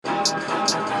I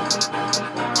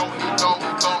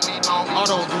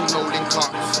don't do no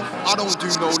LinkUps. I don't do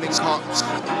no LinkUps.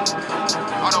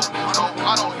 I don't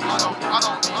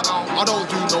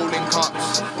do no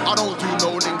LinkUps. I don't do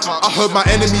no LinkUps. I heard my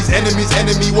enemy's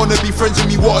enemy wanna be friends with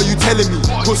me. What are you telling me,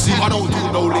 pussy? I don't do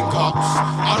no LinkUps.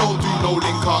 I don't do no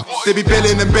LinkUps. They be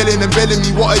belling and belling and belling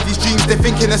me. What are these dreams they're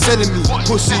thinking of selling me,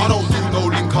 pussy? I don't do no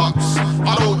LinkUps.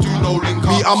 I don't do no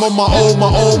LinkUps. Me, I'm on my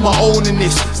own in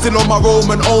this. Still on my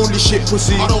Roman only shit,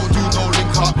 pussy. I don't do no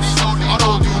LinkUps. I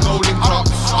don't do no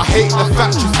LinkUps. I hate the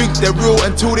fact you think they're real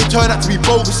until they turn out to be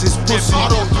boguses, pussy. I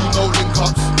don't do no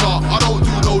LinkUps. Nah, I don't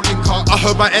do no LinkUps. I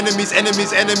heard my enemy's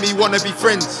enemy wanna be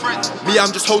friends. Me,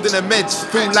 I'm just holding the meds.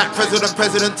 Feel like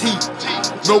President T.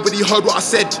 Nobody heard what I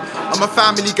said. I'm a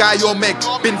family guy, you're Meg.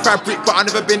 Been fabric, but I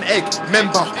never been egg.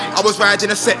 Remember, I was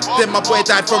riding a set, then my boy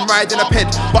died from riding a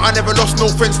ped. But I never lost no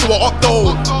friends to a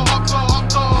octo.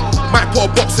 Might put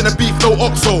a box in a beef, no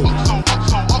oxo.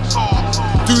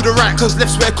 Do the right, cause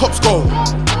left's where cops go.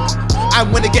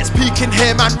 And when it gets peak in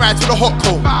here, man rides with a hot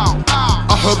coat.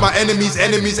 I heard my enemy's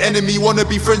enemy wanna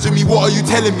be friends with me. What are you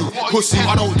telling me, pussy?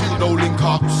 I don't do no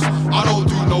LinkUps. I don't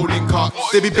do no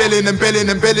LinkUps. They be belling and belling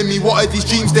and belling me. What are these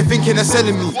dreams they're thinking of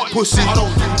selling me, pussy? I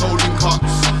don't do no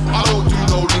LinkUps. I don't do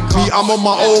no LinkUps. Me, I'm on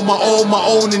my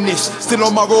own in this. Still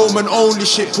on my Roman only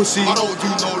shit, pussy. I don't do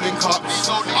no LinkUps.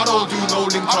 I don't do no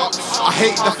LinkUps. I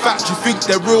hate the fact you think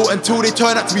they're real until they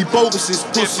turn out to be boguses,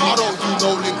 pussy. I don't do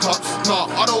no LinkUps. Nah,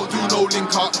 I don't do no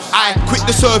LinkUps. I quit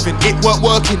the serving, it weren't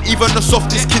working. Even the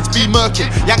softest kids be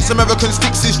murking. Yanks American,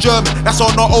 sticks is German. That's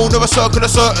on our own of a circle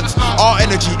of certains. Our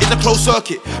energy is a closed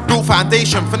circuit. Built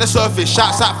foundation from the surface.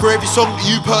 Shouts out for every song that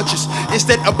you purchase,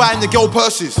 instead of buying the girl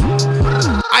purses.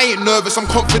 I ain't nervous, I'm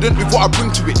confident with what I bring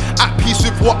to it. At peace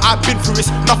with what I've been through, it's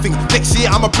nothing. Next year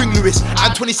I'ma bring Lewis.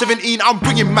 And 2017 I'm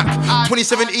bringing Mac.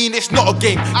 2017 it's not a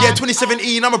game. Yeah,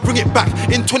 2017 I'ma bring it back.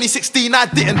 In 2016 I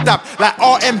didn't dab. Like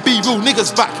RMB, real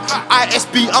niggas back.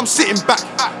 ISB, I'm sitting back.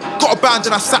 Got a band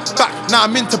and I sat back. Now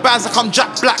I'm into bands like I'm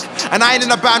Jack Black. And I ain't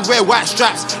in a band wear white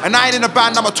straps. And I ain't in a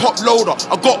band, I'm a top loader.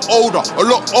 I got older, a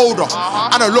lot older,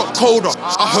 and a lot colder.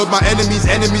 I heard my enemy's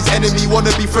enemy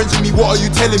wanna be friends with me. What are you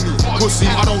telling me, pussy?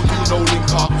 I don't do no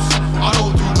LinkUps. I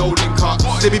don't do no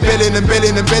LinkUps. They be belling and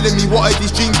belling and belling me. What are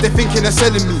these dreams they're thinking of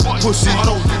selling me, pussy? I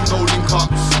don't do no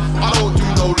LinkUps. I don't do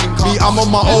no LinkUps. Me, I'm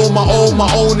on my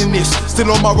own in this.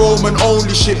 Still on my Roman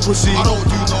only shit, pussy. I don't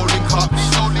do no LinkUps.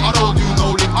 I don't do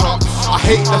no LinkUps. I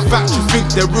hate the fact you think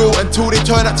they're real until they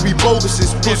turn out to be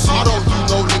boguses, pussy. I don't do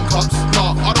no LinkUps.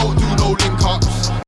 Nah, I don't do no LinkUps.